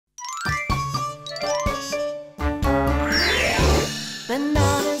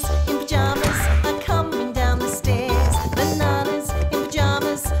Bananas in pyjamas are coming down the stairs. Bananas in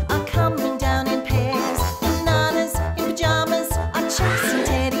pyjamas are coming down in pairs. Bananas in pyjamas are chasing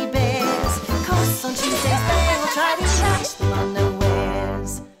teddy bears. 'Cause on Tuesdays they'll try to catch them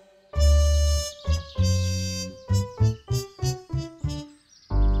unawares.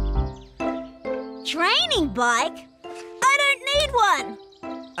 Training bike? I don't need one.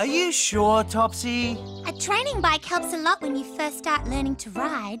 Are you sure, Topsy? A training bike helps a lot when you first start learning to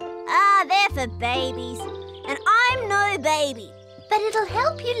ride. They're for babies. And I'm no baby. But it'll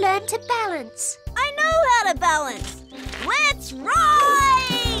help you learn to balance. I know how to balance. Let's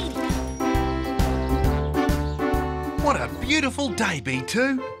ride! What a beautiful day,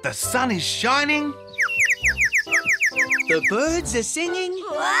 B2. The sun is shining. The birds are singing.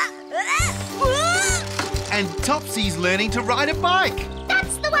 And Topsy's learning to ride a bike.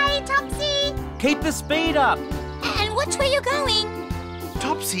 That's the way, Topsy. Keep the speed up. And watch where you're going.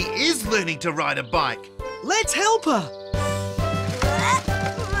 Topsy is learning to ride a bike. Let's help her.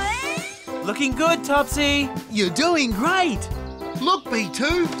 Looking good, Topsy. You're doing great. Look,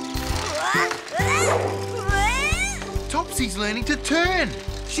 B2. Topsy's learning to turn.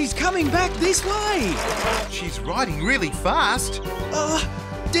 She's coming back this way. She's riding really fast.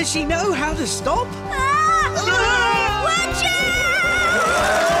 Does she know how to stop? Watch out!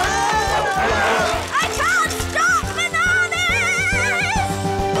 I can't stop, Bananas!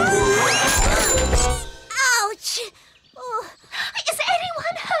 Ouch! Oh. Is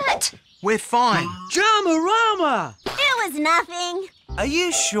anyone hurt? We're fine. Dramarama! It was nothing. Are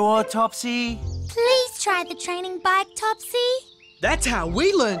you sure, Topsy? Please try the training bike, Topsy. That's how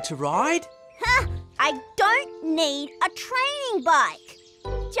we learn to ride. I don't need a training bike.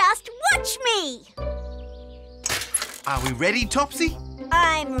 Just watch me. Are we ready, Topsy?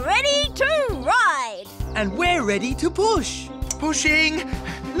 I'm ready to ride. And we're ready to push. Pushing.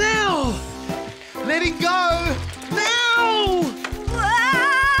 Now! Letting go. Now!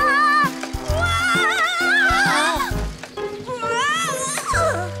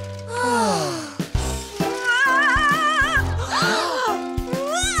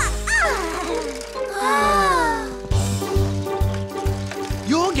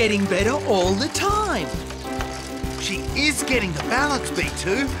 You're getting better all the time. She is getting the balance,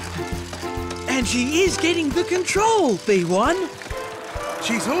 B2. And she is getting the control, B1.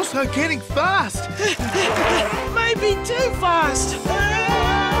 She's also getting fast. Maybe too fast.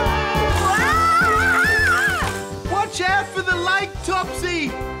 Watch out for the lake,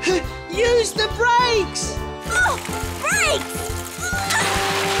 Topsy. Use the brakes. Oh, brakes!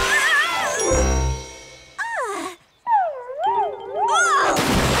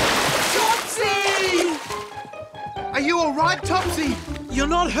 Are you all right, Topsy? You're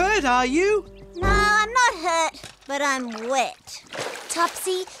not hurt, are you? No, I'm not hurt, but I'm wet.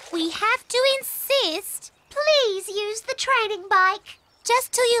 Topsy, we have to insist. Please use the training bike.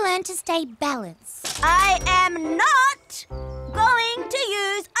 Just till you learn to stay balanced. I am not going to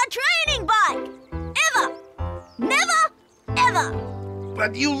use a training bike. Ever. Never, ever.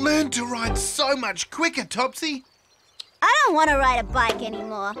 But you'll learn to ride so much quicker, Topsy. I don't want to ride a bike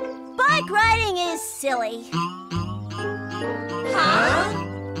anymore. Bike riding is silly. Huh?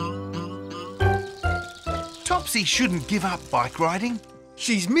 Topsy shouldn't give up bike riding.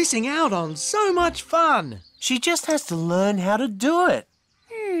 She's missing out on so much fun. She just has to learn how to do it.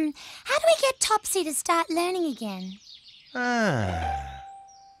 How do we get Topsy to start learning again?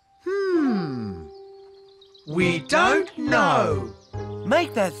 We don't know.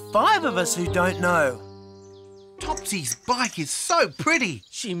 Make that 5 of us who don't know. Topsy's bike is so pretty.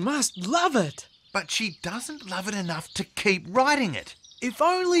 She must love it. But she doesn't love it enough to keep riding it. If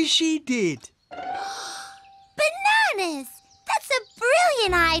only she did. Bananas! That's a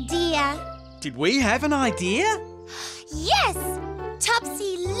brilliant idea. Did we have an idea? Yes!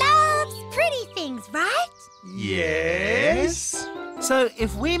 Topsy loves pretty things, right? Yes. So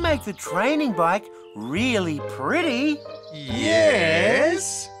if we make the training bike really pretty...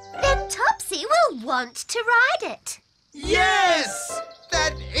 Yes. Then Topsy will want to ride it. Yes!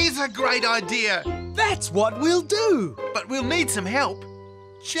 That is a great idea. That's what we'll do. But we'll need some help.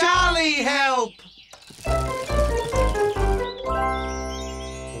 Charlie, help!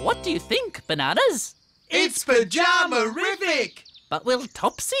 What do you think, Bananas? It's pyjama-rific! But will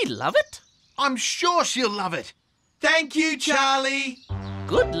Topsy love it? I'm sure she'll love it. Thank you, Charlie.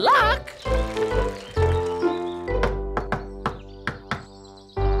 Good luck!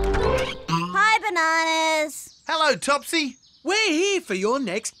 Hi, Bananas. Hello, Topsy. We're here for your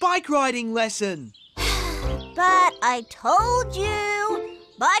next bike riding lesson. But I told you,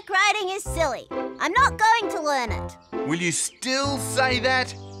 bike riding is silly. I'm not going to learn it. Will you still say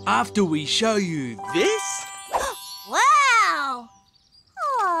that? After we show you this? Wow!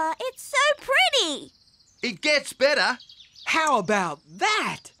 Oh, it's so pretty. It gets better. How about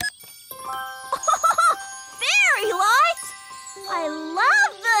that? Fairy lights! I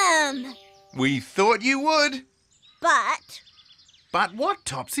love them! We thought you would. But What,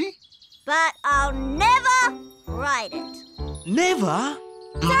 Topsy? I'll never ride it. Never?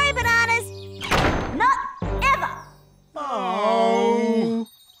 Sorry, Bananas. Not ever. Oh.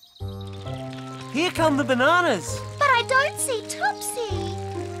 Here come the bananas. But I don't see Topsy.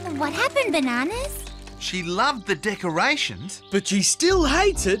 What happened, Bananas? She loved the decorations. But she still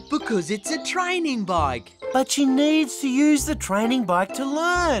hates it because it's a training bike. But she needs to use the training bike to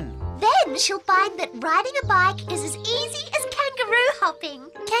learn. Then she'll find that riding a bike is as easy as kangaroo hopping.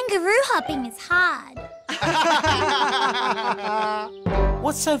 Kangaroo hopping is hard.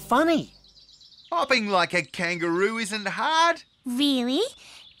 What's so funny? Hopping like a kangaroo isn't hard. Really?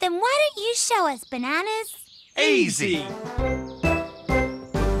 Then why don't you show us, Bananas? Easy.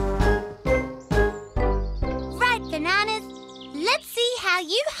 Right, Bananas. Let's see how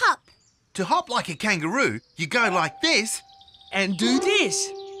you hop. To hop like a kangaroo, you go like this. And do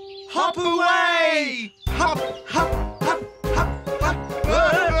this. Hop away! Hop, hop, hop, hop, hop.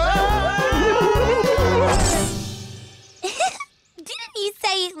 Didn't you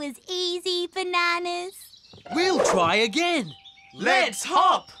say it was easy, Bananas? We'll try again. Let's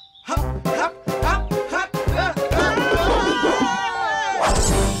hop! Hop, hop, hop, hop, hop.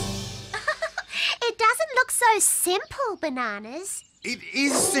 It doesn't look so simple, Bananas. It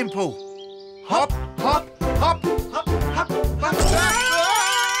is simple. Hop, hop, hop, hop, hop, hop.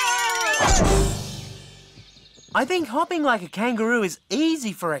 I think hopping like a kangaroo is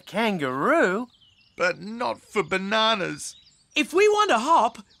easy for a kangaroo. But not for bananas. If we want to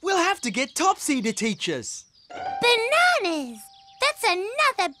hop, we'll have to get Topsy to teach us. Bananas! That's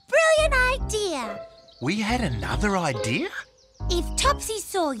another brilliant idea. We had another idea? If Topsy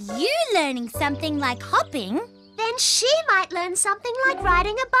saw you learning something like hopping, then she might learn something like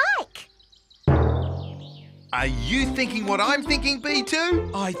riding a bike. Are you thinking what I'm thinking,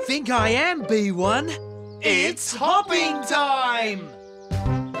 B2? I think I am B1. It's hopping time!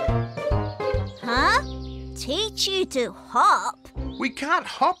 Huh? Teach you to hop? We can't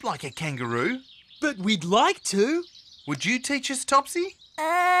hop like a kangaroo. But we'd like to. Would you teach us, Topsy?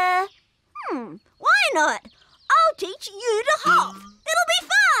 Why not? I'll teach you to hop. It'll be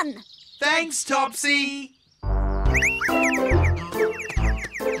fun. Thanks, Topsy!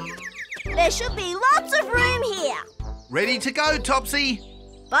 There should be lots of room here. Ready to go, Topsy?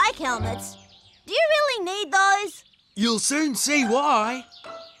 Bike helmets. Do you really need those? You'll soon see why.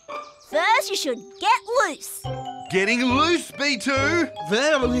 First, you should get loose. Getting loose, B2.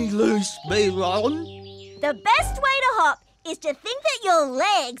 Very loose, B1. The best way to hop is to think that your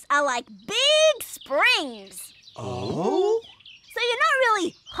legs are like big springs. Oh? So you're not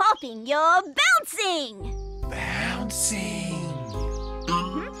really hopping, you're bouncing. Bouncing.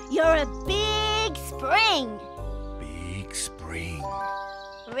 You're a big spring. Big spring.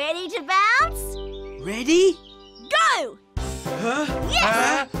 Ready to bounce? Ready? Go! Huh?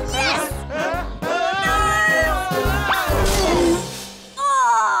 Yes! Yes!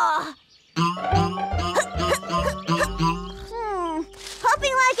 Oh!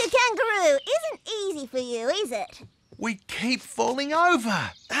 Hopping like a kangaroo isn't easy for you, is it? We keep falling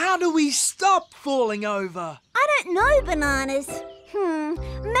over. How do we stop falling over? I don't know, Bananas.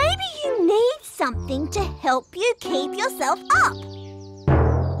 Maybe you need something to help you keep yourself up.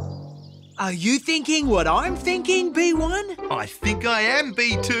 Are you thinking what I'm thinking, B1? I think I am,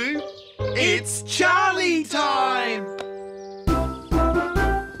 B2. It's Charlie time!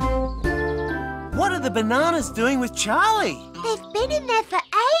 What are the bananas doing with Charlie? They've been in there for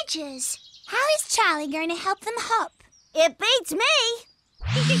ages. How is Charlie going to help them hop? It beats me.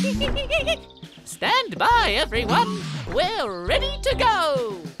 Stand by, everyone. We're ready to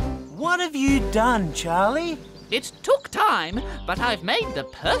go. What have you done, Charlie? It took time, but I've made the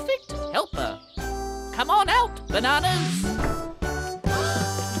perfect helper. Come on out, bananas.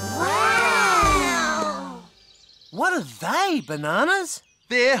 Wow! What are they, bananas?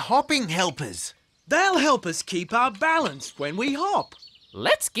 They're hopping helpers. They'll help us keep our balance when we hop.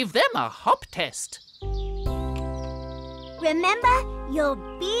 Let's give them a hop test. Remember your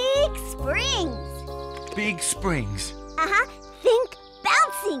big springs. Big springs. Think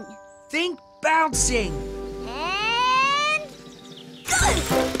bouncing. Think bouncing. And go!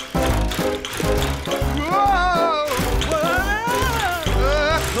 Whoa!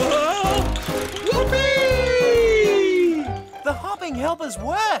 Whoopee! The hopping helpers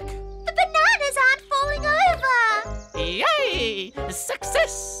work. The bananas aren't falling over. Yay!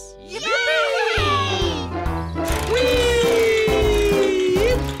 Success!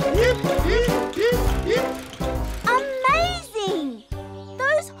 Amazing!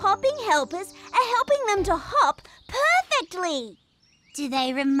 Those hopping helpers are helping them to hop perfectly. Do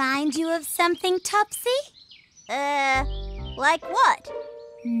they remind you of something, Topsy? Like what?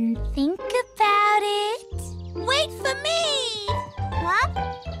 Think about it. Wait for me! Huh?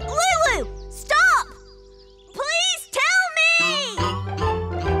 Lulu, stop! Please tell me!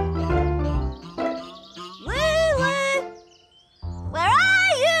 Lulu, where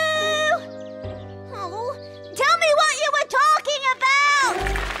are you? Oh, tell me what you were talking about!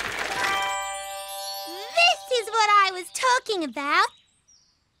 This is what I was talking about.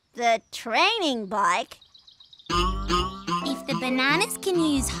 The training bike? If the bananas can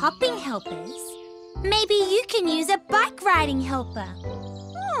use hopping helpers, maybe you can use a bike riding helper.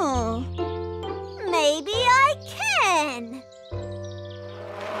 Maybe I can.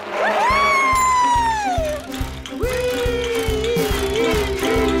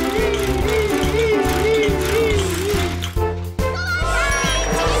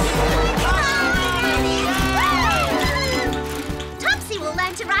 Topsy will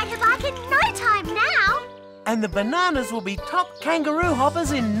learn to ride her bike in no time now. And the bananas will be top kangaroo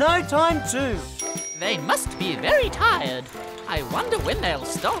hoppers in no time too. They must be very tired. I wonder when they'll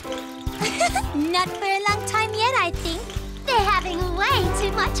stop. Not for a long time yet, I think. They're having way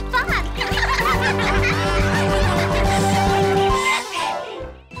too much fun.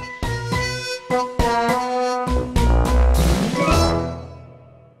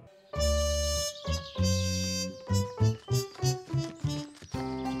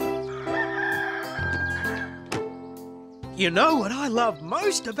 You know what I love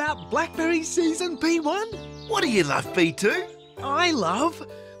most about blackberry season, B1? What do you love, B2? I love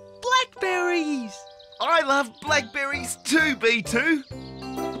blackberries. I love blackberries too, B2.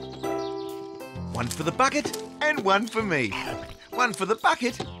 One for the bucket and one for me. One for the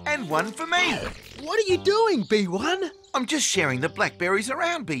bucket and one for me. What are you doing, B1? I'm just sharing the blackberries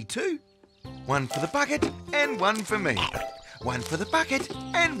around, B2. One for the bucket and one for me. One for the bucket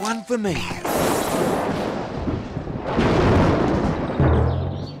and one for me.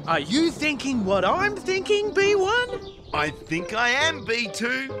 Are you thinking what I'm thinking, B1? I think I am,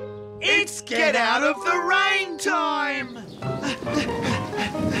 B2. It's get out of the rain time!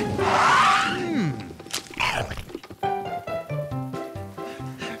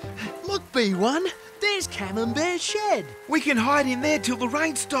 Look, B1, there's Camembert's shed. We can hide in there till the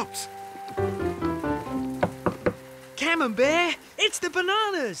rain stops. Camembert, it's the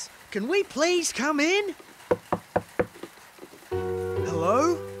bananas. Can we please come in?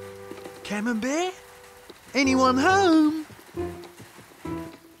 Hello? Camembert? Anyone home?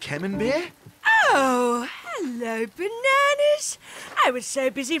 Camembert? Oh, hello, Bananas. I was so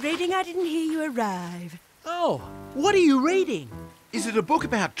busy reading I didn't hear you arrive. Oh, what are you reading? Is it a book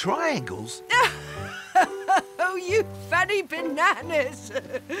about triangles? Oh, you funny Bananas.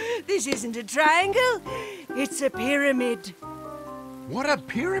 This isn't a triangle, it's a pyramid. What are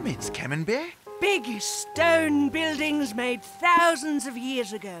pyramids, Camembert? Big stone buildings made thousands of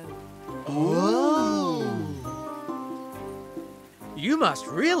years ago. Oh. You must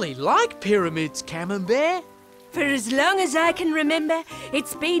really like pyramids, Camembert. For as long as I can remember,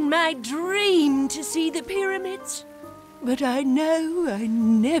 it's been my dream to see the pyramids. But I know I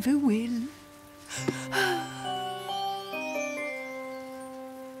never will.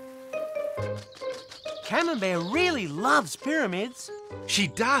 Camembert really loves pyramids. She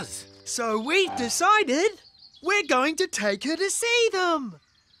does. So we've decided we're going to take her to see them.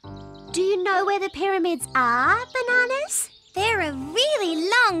 Do you know where the pyramids are, Bananas? They're a really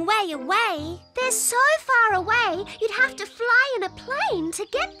long way away. They're so far away, you'd have to fly in a plane to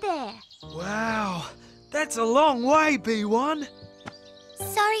get there. Wow, that's a long way, B1.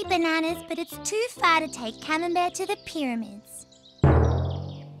 Sorry, Bananas, but it's too far to take Camembert to the pyramids.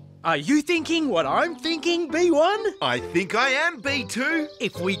 Are you thinking what I'm thinking, B1? I think I am, B2.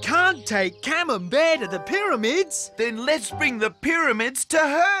 If we can't take Camembert to the pyramids... Then let's bring the pyramids to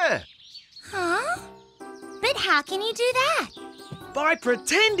her. Huh? But how can you do that? by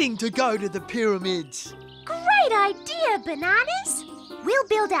pretending to go to the pyramids. Great idea, Bananas. We'll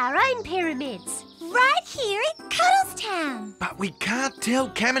build our own pyramids. Right here in Cuddlestown. But we can't tell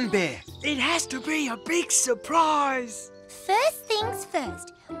Camembert. It has to be a big surprise. First things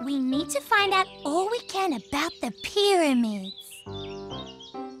first, we need to find out all we can about the pyramids.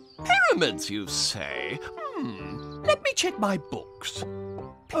 Pyramids, you say? Let me check my books.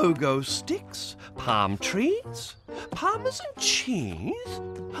 Pogo sticks, palm trees, Parmesan cheese.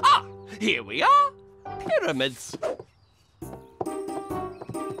 Ah, here we are. Pyramids.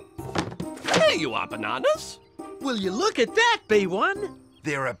 There you are, Bananas. Will you look at that, B1?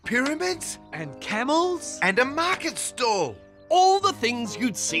 There are pyramids And camels? and a market stall. All the things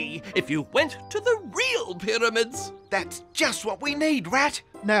you'd see if you went to the real pyramids. That's just what we need, Rat.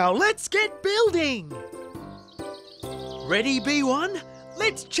 Now let's get building! Ready, B1?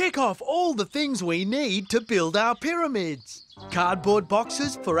 Let's check off all the things we need to build our pyramids. Cardboard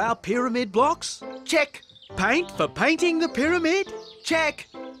boxes for our pyramid blocks. Check, Paint for painting the pyramid. check,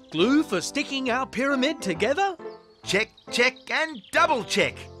 Glue for sticking our pyramid together. check, check, and double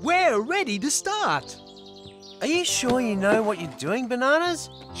check. We're ready to start. Are you sure you know what you're doing, Bananas?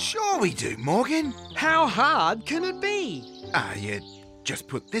 Sure we do, Morgan. How hard can it be? You just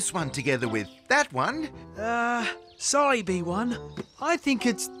put this one together with that one. Sorry, B1. I think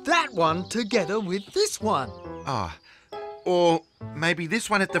it's that one together with this one. Or maybe this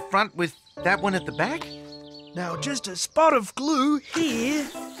one at the front with that one at the back? Now just a spot of glue here.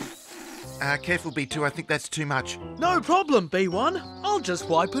 Careful, B2, I think that's too much. No problem, B1. I'll just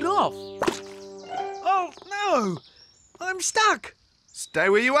wipe it off. Oh, no! I'm stuck. Stay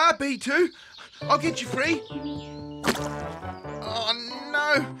where you are, B2. I'll get you free. Oh,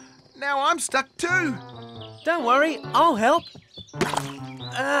 no. Now I'm stuck too. Don't worry, I'll help.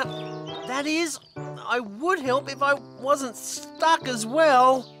 That is, I would help if I wasn't stuck as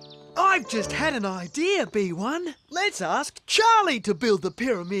well. I've just had an idea, B1. Let's ask Charlie to build the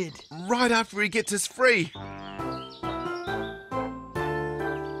pyramid. Right after he gets us free.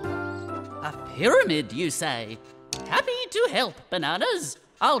 A pyramid, you say? Happy to help, Bananas.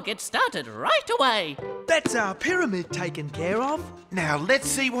 I'll get started right away. That's our pyramid taken care of. Now let's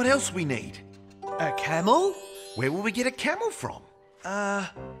see what else we need. A camel? Where will we get a camel from? A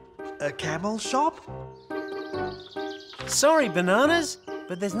camel shop? Sorry, Bananas,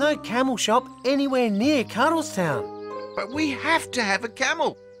 but there's no camel shop anywhere near Cuddlestown. But we have to have a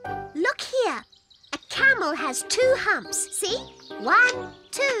camel. Look here. A camel has 2 humps. See? 1,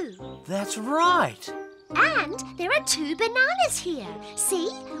 2. That's right. And there are 2 bananas here. See?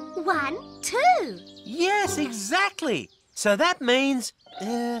 1, 2. Yes, exactly. So that means,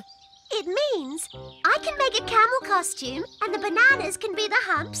 It means I can make a camel costume and the bananas can be the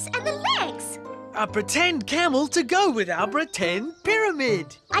humps and the legs. A pretend camel to go with our pretend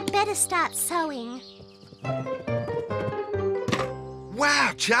pyramid. I'd better start sewing.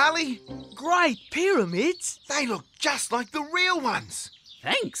 Wow, Charlie. Great pyramids. They look just like the real ones.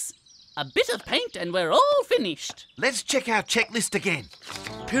 Thanks. A bit of paint and we're all finished. Let's check our checklist again.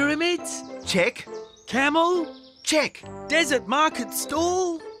 Pyramids, Check, camel, check. desert market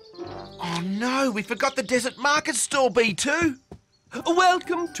stall. Oh no, we forgot the desert market stall, B2.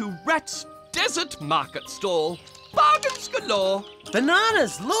 Welcome to Rat's Desert Market Stall. Bargains galore.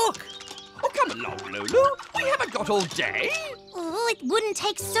 Bananas, look! Oh, come along, Lulu. We haven't got all day. Oh, it wouldn't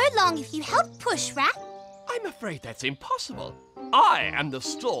take so long if you helped push, Rat. I'm afraid that's impossible. I am the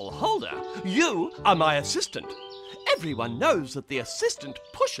stall holder. You are my assistant. Everyone knows that the assistant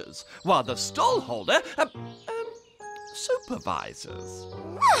pushes while the stall holder, supervises.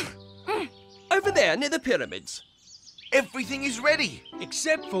 Over there near the pyramids. Everything is ready.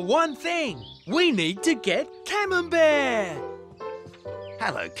 Except for one thing. We need to get Camembert.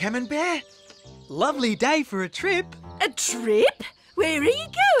 Hello, Camembert. Lovely day for a trip. A trip? Where are you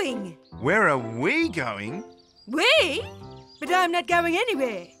going? Where are we going? We? But I'm not going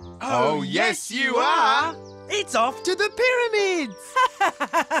anywhere. Oh, yes, you are. It's off to the pyramids.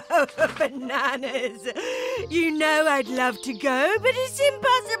 Bananas. You know I'd love to go, but it's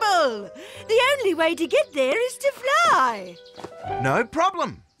impossible. The only way to get there is to fly. No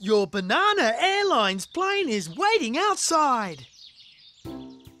problem. Your Banana Airlines plane is waiting outside.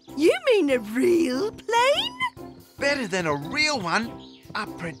 You mean a real plane? Better than a real one. A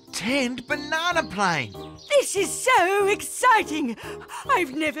pretend banana plane. This is so exciting.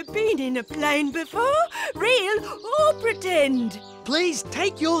 I've never been in a plane before, real or pretend. Please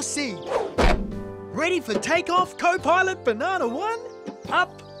take your seat. Ready for takeoff, co-pilot Banana 1?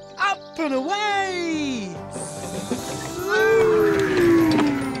 Up, up and away!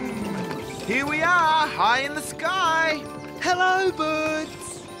 Here we are, high in the sky. Hello,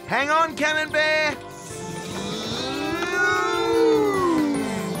 birds. Hang on, Camembert.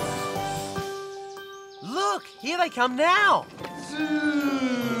 Look, here they come now.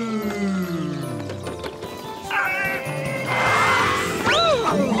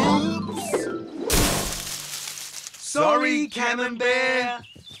 Sorry, Camembert.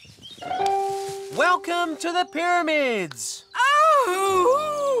 Welcome to the pyramids.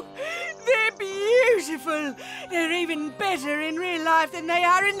 Oh, they're beautiful. They're even better in real life than they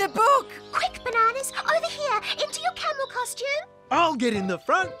are in the book. Quick, bananas, over here, into your camel costume. I'll get in the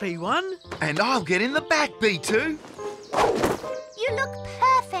front, B1. And I'll get in the back, B2. You look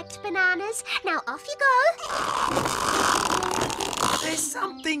perfect, Bananas. Now off you go. There's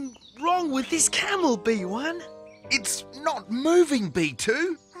something wrong with this camel, B1. It's not moving,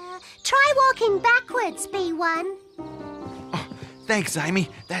 B2. Try walking backwards, B1. Oh, thanks, Amy.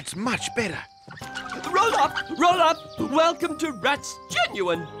 That's much better. Roll up, roll up. Welcome to Rat's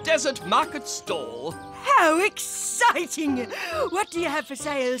genuine desert market stall. How exciting! What do you have for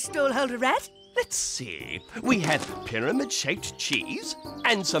sale, stallholder Rat? Let's see. We have pyramid-shaped cheese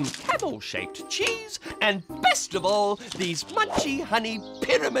and some camel-shaped cheese and, best of all, these munchy honey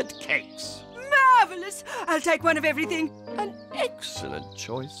pyramid cakes. Marvellous! I'll take one of everything. An excellent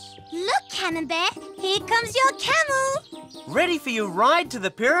choice. Look, Camembert, here comes your camel. Ready for your ride to the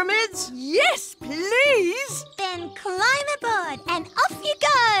pyramids? Yes, please! Then climb aboard and off you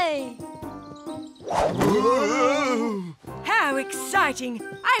go. Whoa! How exciting!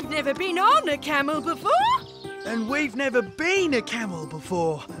 I've never been on a camel before. And we've never been a camel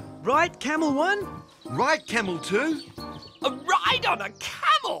before. Right, Camel 1? Right, Camel 2. A ride on a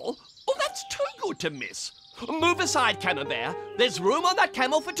camel? Oh, that's too good to miss. Move aside, Camembert. There's room on that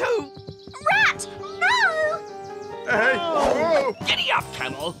camel for 2. Rat, no! Hey! Whoa! Giddy up,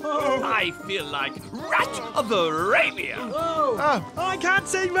 camel. I feel like Rat of Arabia. Oh, I can't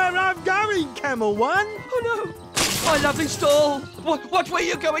see where I'm going, Camel 1. Oh, no. My lovely stall. What way are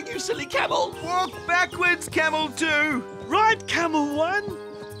you going, you silly camel? Walk backwards, Camel 2. Right, Camel 1.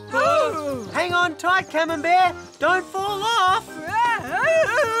 Oh. Hang on tight, Camembert. Don't fall off.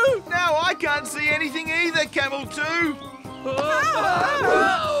 Now I can't see anything either, Camel 2. Look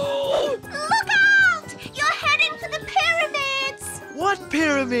out! You're heading for the pyramids! What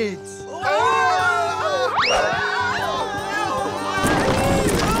pyramids?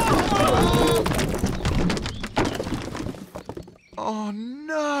 Oh,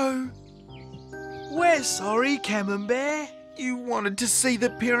 no. We're sorry, Camembert. You wanted to see the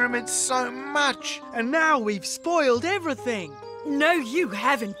pyramids so much. And now we've spoiled everything. No, you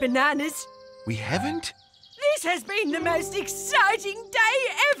haven't, Bananas. We haven't? This has been the most exciting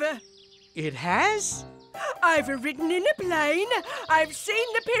day ever. It has? I've ridden in a plane, I've seen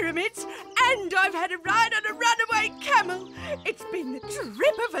the pyramids, and I've had a ride on a runaway camel. It's been the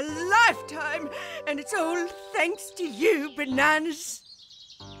trip of a lifetime, and it's all thanks to you, Bananas.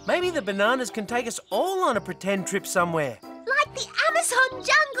 Maybe the bananas can take us all on a pretend trip somewhere. Like the Amazon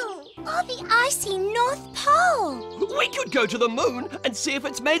jungle or the icy North Pole. We could go to the moon and see if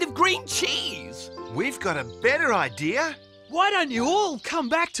it's made of green cheese. We've got a better idea. Why don't you all come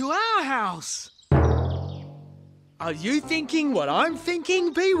back to our house? Are you thinking what I'm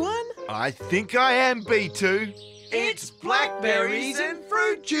thinking, B1? I think I am, B2. It's blackberries and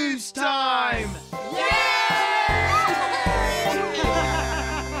fruit juice time!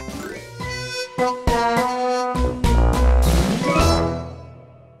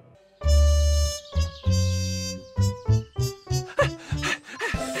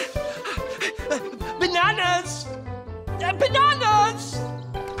 Bananas! Bananas!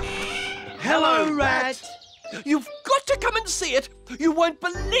 Hello, Rat. You've got to come and see it. You won't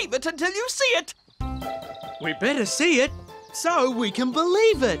believe it until you see it. We better see it so we can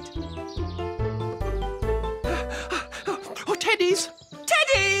believe it. Oh, Teddies!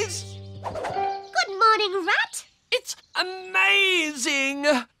 Teddies! Good morning, Rat. It's amazing!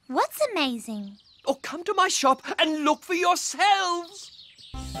 What's amazing? Oh, come to my shop and look for yourselves.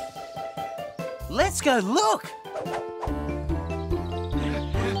 Let's go look.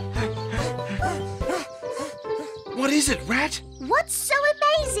 What is it, Rat? What's so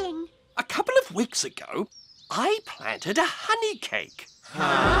amazing? A couple of weeks ago, I planted a honey cake.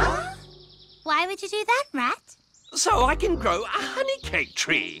 Huh? Why would you do that, Rat? So I can grow a honey cake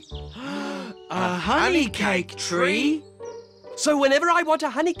tree. A honey cake tree? So whenever I want a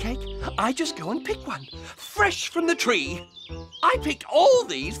honey cake, I just go and pick one, fresh from the tree. I picked all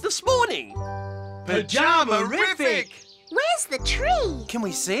these this morning. Pajama-rific! Where's the tree? Can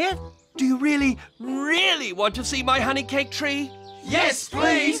we see it? Do you really, really want to see my honey cake tree? Yes,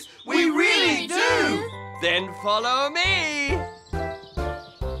 please. We really do. Then follow me.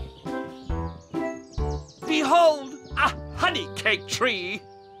 Behold, a honey cake tree.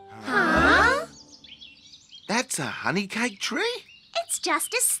 Huh? That's a honey cake tree? It's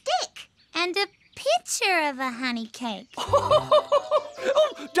just a stick. And a picture of a honey cake. Oh,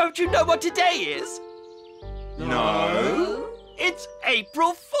 don't you know what today is? No. It's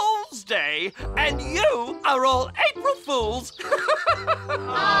April Fool's Day, and you are all April Fools.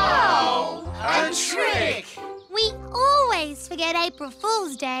 Oh, a trick. We always always forget April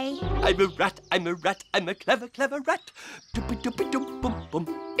Fool's Day. I'm a rat, I'm a rat, I'm a clever, clever rat.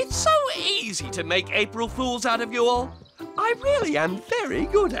 Doopy-doopy-doom-bum-bum. It's so easy to make April Fools out of you all. I really am very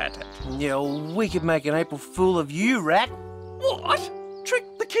good at it. Yeah, well, we could make an April Fool of you, Rat. What? Trick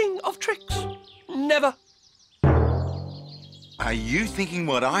the king of tricks? Never. Are you thinking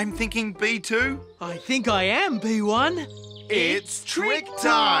what I'm thinking, B2? I think I am, B1. It's trick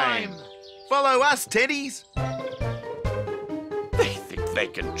time! Follow us, Teddies. They think they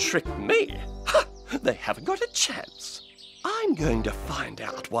can trick me. Ha! They haven't got a chance. I'm going to find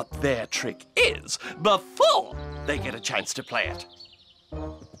out what their trick is before they get a chance to play it.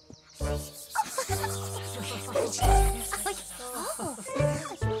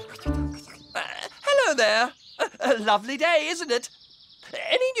 Hello there. A lovely day, isn't it?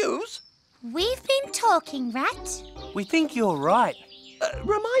 Any news? We've been talking, Rat. We think you're right.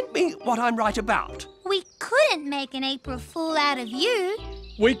 Remind me what I'm right about. We couldn't make an April Fool out of you.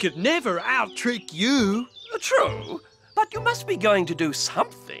 We could never out-trick you. True, but you must be going to do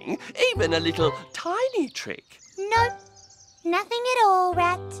something, even a little tiny trick. Nope, nothing at all,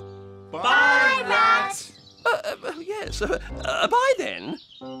 Rat. Bye, Rat. Yes, bye then.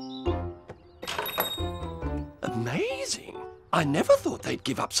 Amazing. I never thought they'd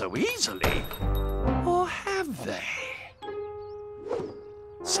give up so easily. Or have they?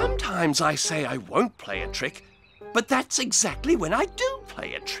 Sometimes I say I won't play a trick, but that's exactly when I do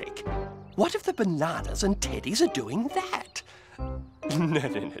play a trick. What if the Bananas and Teddies are doing that?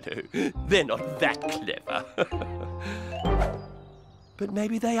 No. They're not that clever. But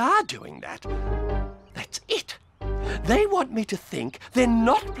maybe they are doing that. That's it. They want me to think they're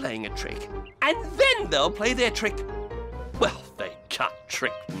not playing a trick, and then they'll play their trick. Well, they can't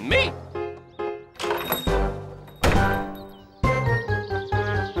trick me.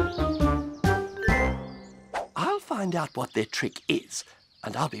 I'll find out what their trick is,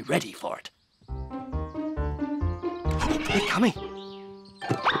 and I'll be ready for it. They're coming.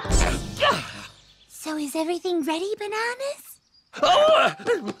 So is everything ready, Bananas? Oh!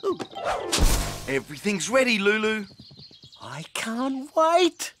 Everything's ready, Lulu. I can't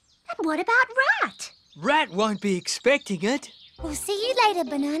wait. And what about Rat? Rat won't be expecting it. We'll see you later,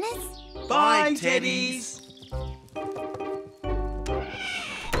 Bananas. Bye, Teddies.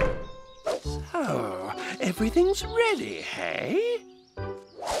 So, everything's ready, hey?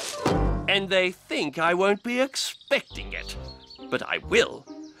 And they think I won't be expecting it. But I will,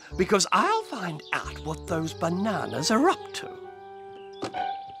 because I'll find out what those Bananas are up to.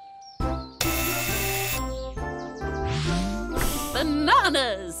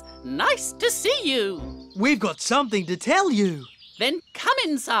 Bananas! Nice to see you. We've got something to tell you. Then come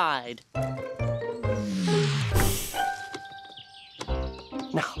inside.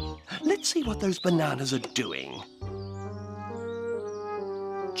 Now, let's see what those Bananas are doing.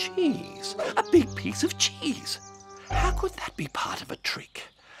 Cheese. A big piece of cheese. How could that be part of a trick?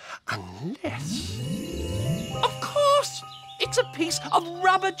 Unless... Of course! It's a piece of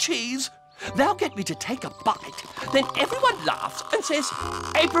rubber cheese. They'll get me to take a bite. Then everyone laughs and says,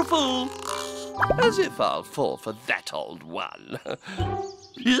 April Fool. As if I'll fall for that old one.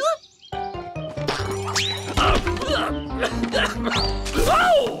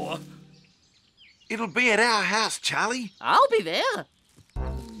 Oh! It'll be at our house, Charlie. I'll be there.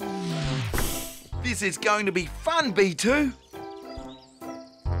 This is going to be fun, B2.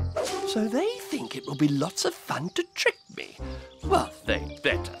 So they think it will be lots of fun to trick me. Well, they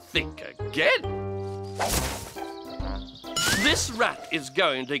better think again. This rat is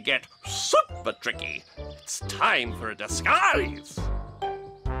going to get super tricky. It's time for a disguise.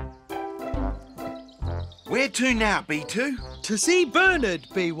 Where to now, B2? To see Bernard,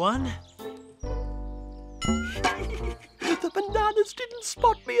 B1. The Bananas didn't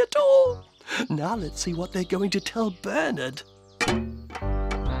spot me at all. Now let's see what they're going to tell Bernard.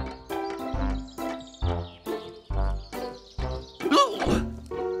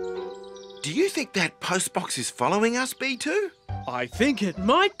 Do you think that postbox is following us, B2? I think it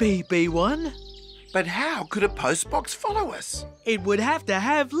might be, B1. But how could a postbox follow us? It would have to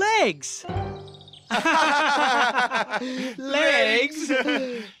have legs. Legs?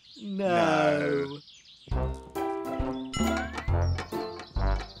 No.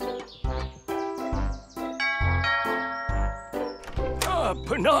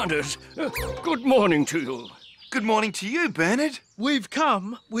 Bananas, good morning to you. Good morning to you, Bernard. We've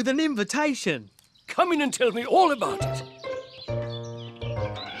come with an invitation. Come in and tell me all about it.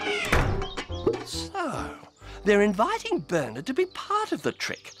 So, they're inviting Bernard to be part of the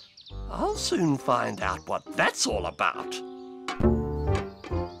trick. I'll soon find out what that's all about.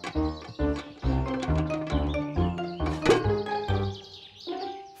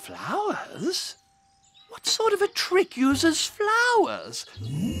 Flowers? What sort of a trick uses flowers?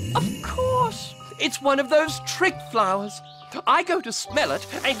 Of course, it's one of those trick flowers. I go to smell it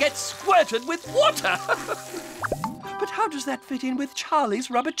and get squirted with water. But how does that fit in with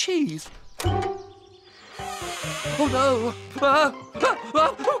Charlie's rubber cheese? Oh no!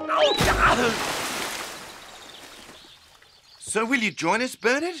 So will you join us,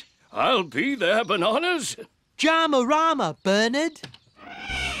 Bernard? I'll be there, Bananas. Jamarama, Bernard.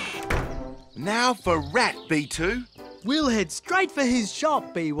 Now for Rat, B2. We'll head straight for his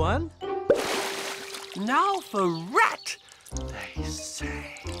shop, B1. Now for Rat, they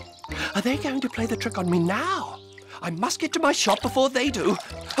say. Are they going to play the trick on me now? I must get to my shop before they do.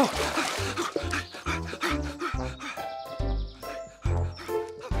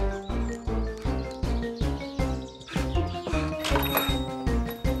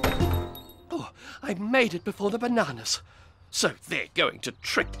 I made it before the bananas. So they're going to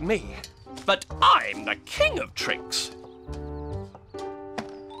trick me. But I'm the king of tricks.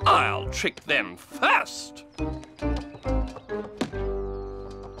 I'll trick them first.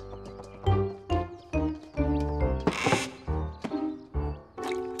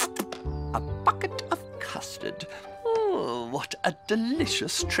 A bucket of custard. Oh, what a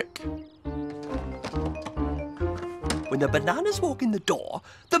delicious trick. When the bananas walk in the door,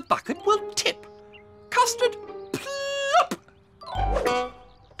 the bucket will tip. Custard, plop!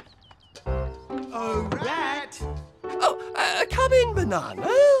 Oh, Rat! Oh, come in,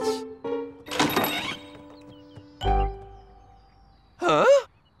 bananas. Huh?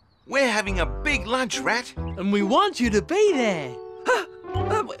 We're having a big lunch, Rat. And we want you to be there.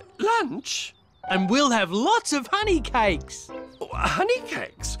 Lunch? And we'll have lots of honey cakes. Oh, honey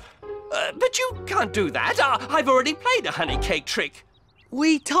cakes? But you can't do that. I've already played a honey cake trick.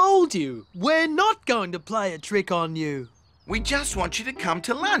 We told you, we're not going to play a trick on you. We just want you to come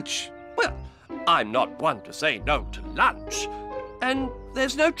to lunch. Well, I'm not one to say no to lunch. And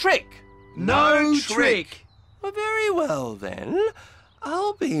there's no trick. No trick. Well, very well, then.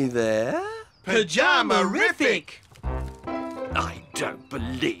 I'll be there. Pajama-rific. I don't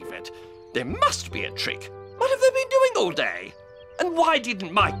believe it. There must be a trick. What have they been doing all day? And why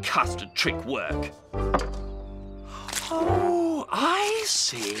didn't my custard trick work? Oh, I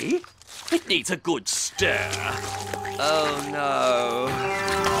see. It needs a good stir. Oh, no.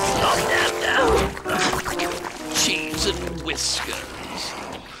 Stop that now. Cheese and whiskers.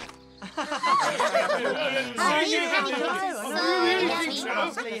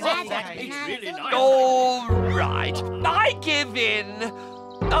 All right, I give in.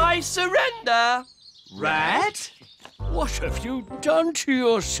 I surrender. Rat? What have you done to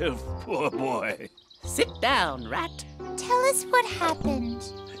yourself, poor boy? Sit down, Rat. Tell us what happened.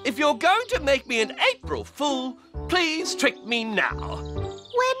 If you're going to make me an April Fool, please trick me now.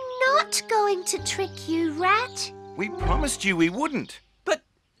 We're not going to trick you, Rat. We promised you we wouldn't. But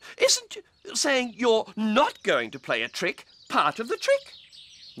isn't saying you're not going to play a trick part of the trick?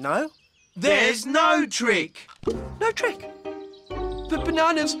 No? There's no trick. No trick. But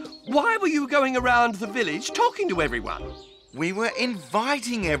Bananas, why were you going around the village talking to everyone? We were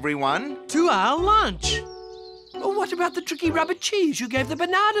inviting everyone. To our lunch. Well, what about the tricky rubber cheese you gave the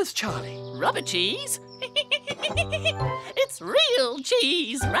bananas, Charlie? Rubber cheese? It's real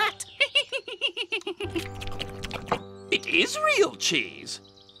cheese, Rat. It is real cheese.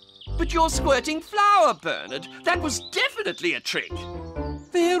 But you're squirting flour, Bernard. That was definitely a trick.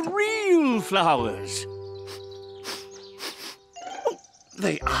 They're real flowers.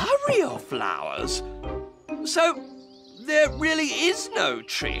 They are real flowers. So there really is no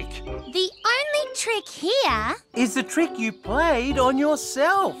trick. The only trick here, Is the trick you played on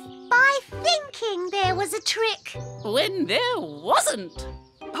yourself. by thinking there was a trick. When there wasn't.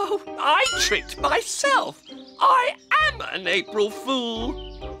 Oh, I tricked myself. I am an April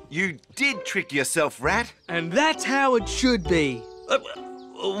Fool. You did trick yourself, Rat. And that's how it should be.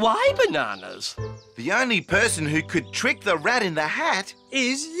 Why bananas? The only person who could trick the rat in the hat,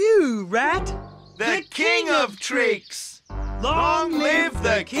 Is you, Rat. the king of tricks. Long live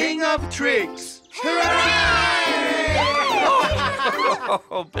the king of tricks.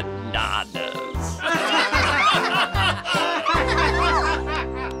 Oh, bananas.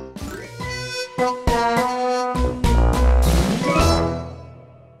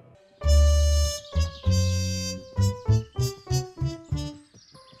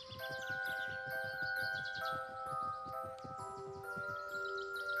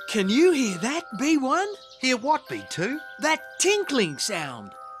 Can you hear that, B1? Hear what, B2? That tinkling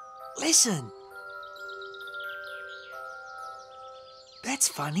sound. Listen. That's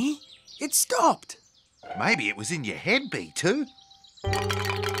funny. It stopped. Maybe it was in your head, B2.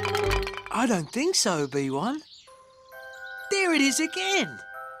 I don't think so, B1. There it is again.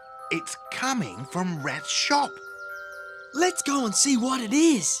 It's coming from Rat's shop. Let's go and see what it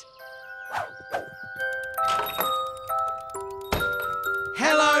is.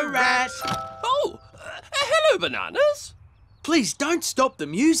 Hello, Rat. Oh, hello, Bananas. Please don't stop the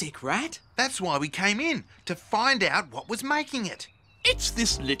music, Rat. That's why we came in, to find out what was making it. It's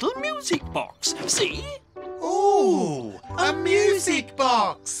this little music box. See? Ooh, a music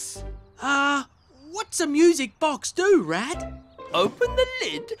box. What's a music box do, Rat? Open the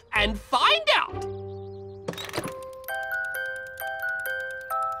lid and find out.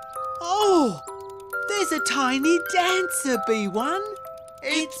 Oh, there's a tiny dancer, B1.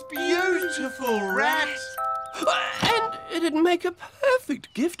 It's beautiful, Rat. And it'd make a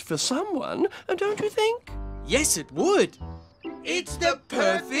perfect gift for someone, don't you think? Yes, it would. It's the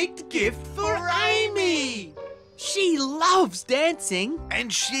perfect gift for Amy. She loves dancing.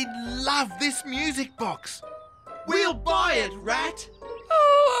 And she'd love this music box. We'll buy it, Rat.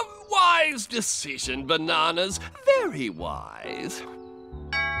 Oh, a wise decision, Bananas. Very wise.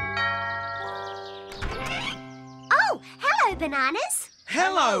 Oh, hello, Bananas.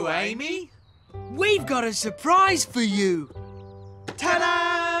 Hello, Amy. We've got a surprise for you.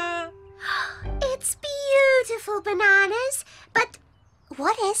 Ta-da! It's beautiful, Bananas. But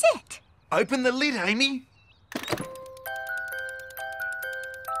what is it? Open the lid, Amy. It's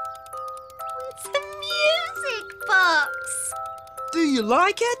a music box. Do you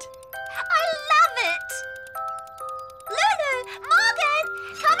like it? I love it. Lulu, Morgan,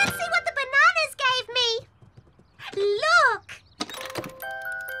 come and see what the Bananas gave me. Look.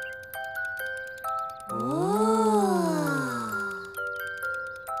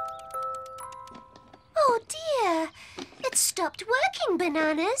 Oh dear, it stopped working,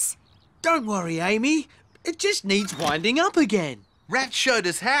 Bananas. Don't worry, Amy. It just needs winding up again. Rat showed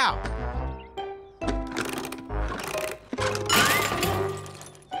us how.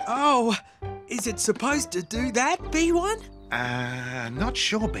 Oh, is it supposed to do that, B1? Not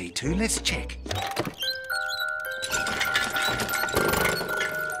sure, B2. Let's check.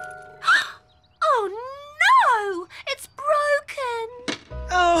 Oh no, it's broken.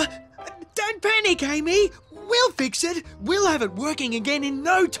 Oh, don't panic, Amy. We'll fix it. We'll have it working again in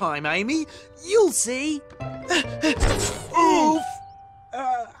no time, Amy. You'll see. Oof.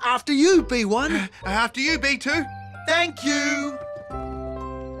 After you, B1. After you, B2. Thank you.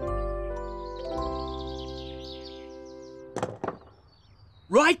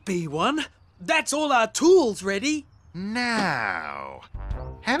 Right, B1. That's all our tools ready. Now,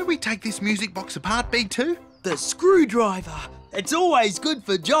 how do we take this music box apart, B2? The screwdriver. It's always good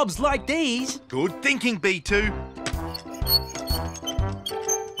for jobs like these. Good thinking, B2.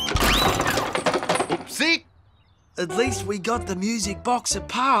 Oopsie. At least we got the music box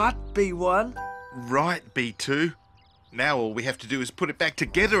apart, B1. Right, B2. Now all we have to do is put it back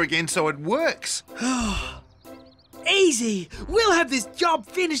together again so it works. Easy. We'll have this job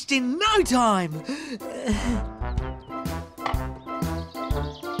finished in no time.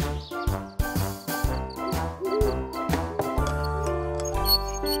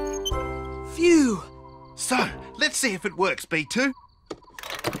 Phew. So, let's see if it works, B2.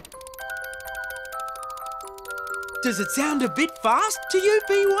 Does it sound a bit fast to you,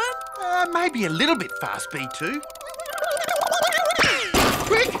 B1? Maybe a little bit fast, B2.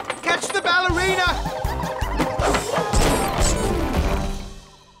 Quick! Catch the ballerina!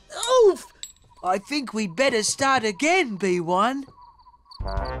 Oof! I think we'd better start again, B1.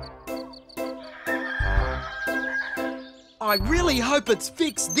 I really hope it's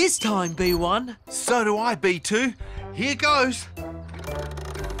fixed this time, B1. So do I, B2. Here goes.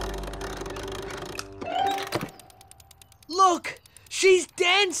 Look! She's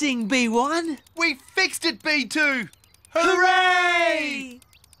dancing, B1. We fixed it, B2. Hooray!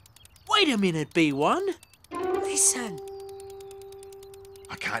 Wait a minute, B1. Listen.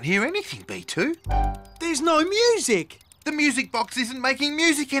 I can't hear anything, B2. There's no music. The music box isn't making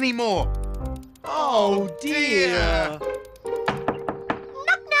music anymore. Oh, dear.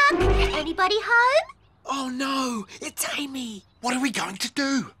 Knock, knock. Anybody home? Oh, no. It's Amy. What are we going to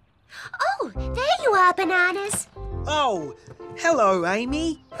do? Oh, there you are, Bananas. Oh, hello,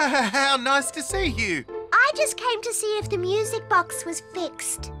 Amy. How nice to see you. I just came to see if the music box was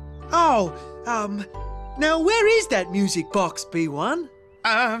fixed. Oh, now where is that music box, B1?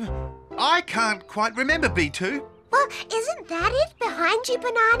 I can't quite remember, B2. Well, isn't that it behind you,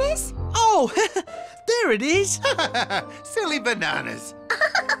 Bananas? Oh, there it is. Silly Bananas.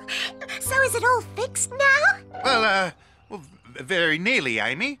 So is it all fixed now? Well, very nearly,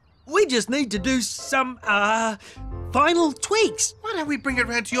 Amy. We just need to do some, final tweaks. Why don't we bring it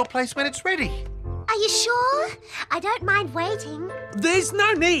round to your place when it's ready? Are you sure? I don't mind waiting. There's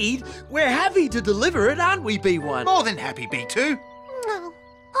no need. We're happy to deliver it, aren't we, B1? More than happy, B2. Oh,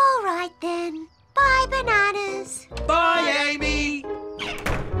 all right then. Bye, Bananas. Bye, Amy.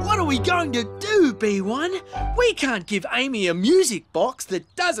 What are we going to do, B1? We can't give Amy a music box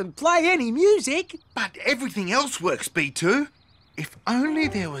that doesn't play any music. But everything else works, B2. If only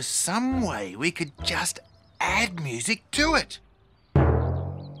there was some way we could just add music to it.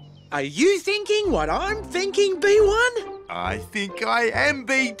 Are you thinking what I'm thinking, B1? I think I am,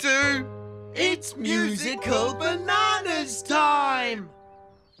 B2. It's musical bananas time!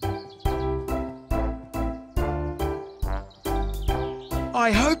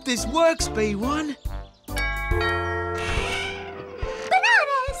 I hope this works, B1. Bananas!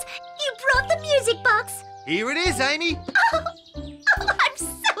 You brought the music box. Here it is, Amy. Oh, I'm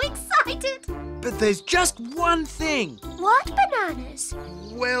so excited. But there's just one thing. What, Bananas?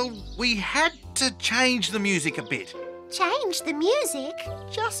 Well, we had to change the music a bit. Change the music?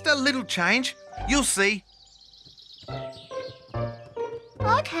 Just a little change. You'll see.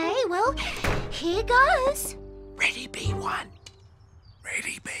 Okay, well, here goes. Ready, B1?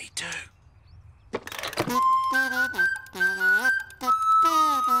 Ready, B2.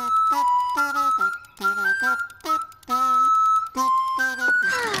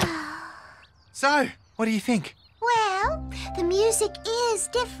 So, what do you think? Well, the music is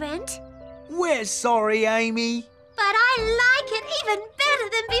different, We're sorry, Amy. but I like it even better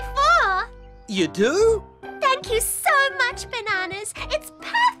than before. You do? Thank you so much, Bananas. It's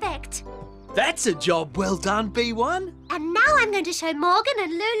perfect. That's a job well done, B1. And now I'm going to show Morgan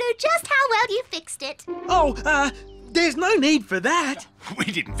and Lulu just how well you fixed it. Oh, there's no need for that. We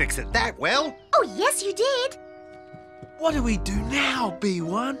didn't fix it that well. Oh, yes, you did. What do we do now,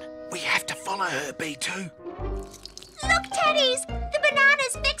 B1? We have to follow her, B2. Look, Teddies, the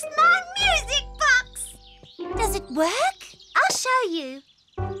Bananas fixed my music box. Does it work? I'll show you.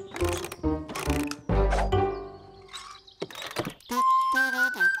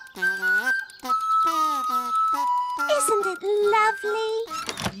 Isn't it lovely?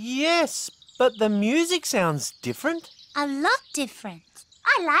 Yes, but the music sounds different. A lot different.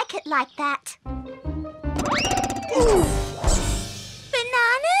 I like it like that.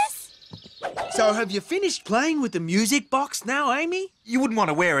 Bananas? So have you finished playing with the music box now, Amy? You wouldn't want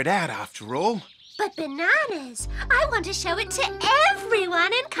to wear it out after all. But Bananas, I want to show it to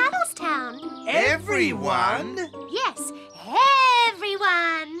everyone in Cuddlestown. Everyone? Yes,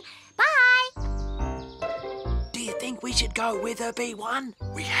 everyone. Bye. Do you think we should go with her, B1?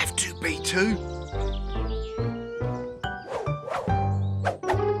 We have to, B2.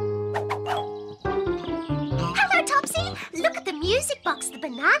 Hello, Topsy. Look at the music box the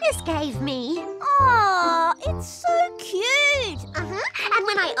Bananas gave me. Oh, it's so cute. And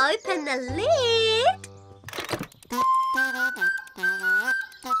when I open the lid...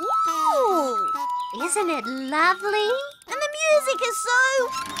 Ooh, isn't it lovely? And the music is so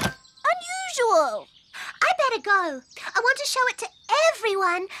unusual. I better go. I want to show it to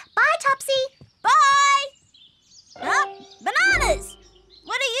everyone. Bye, Topsy. Bye. Huh? Bananas,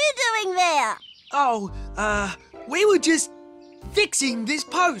 what are you doing there? Oh, we were just fixing this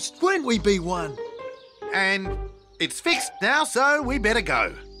post, weren't we, B1? And it's fixed now, so we better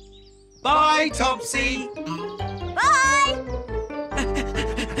go. Bye, Topsy. Bye.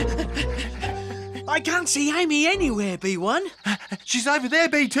 I can't see Amy anywhere, B1. She's over there,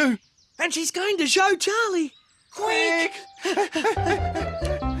 B2. And she's going to show Charlie. Quick!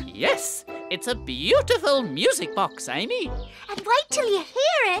 Yes, it's a beautiful music box, Amy. And wait till you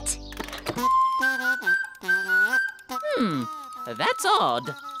hear it. That's odd.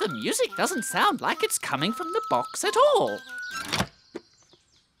 The music doesn't sound like it's coming from the box at all.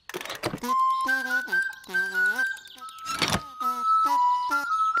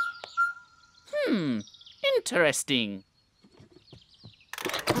 Interesting.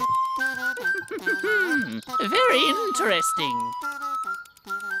 Very interesting.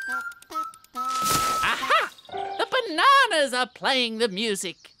 Aha! The bananas are playing the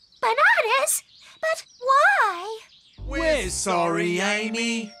music. Bananas? But why? We're sorry,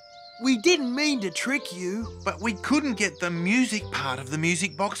 Amy. We didn't mean to trick you. But we couldn't get the music part of the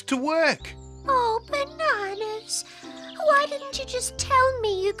music box to work. Oh, Bananas. Why didn't you just tell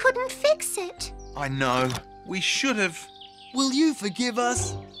me you couldn't fix it? I know. We should have. Will you forgive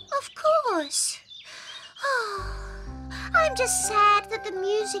us? Of course. Oh, I'm just sad that the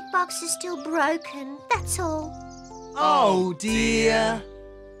music box is still broken, that's all. Oh, dear.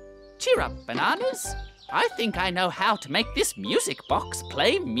 Cheer up, bananas. I think I know how to make this music box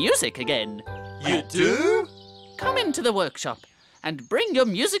play music again. You do? come into the workshop and bring your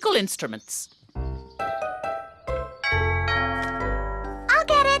musical instruments. I'll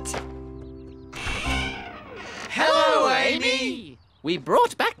get it. Hello, Amy. We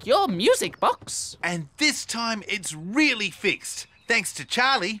brought back your music box. And this time it's really fixed, thanks to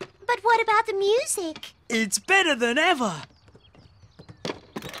Charlie. But what about the music? It's better than ever. That's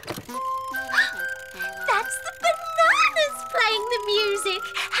the Bananas playing the music.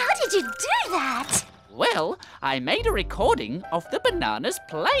 How did you do that? Well, I made a recording of the Bananas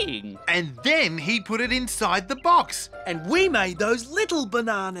playing. And then he put it inside the box. And we made those little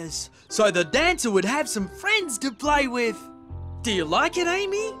bananas so the dancer would have some friends to play with. Do you like it,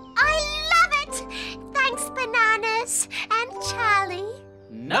 Amy? I love it. Thanks, Bananas and Charlie.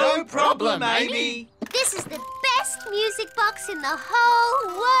 No problem, Amy. This is the best music box in the whole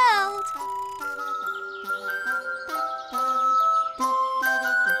world.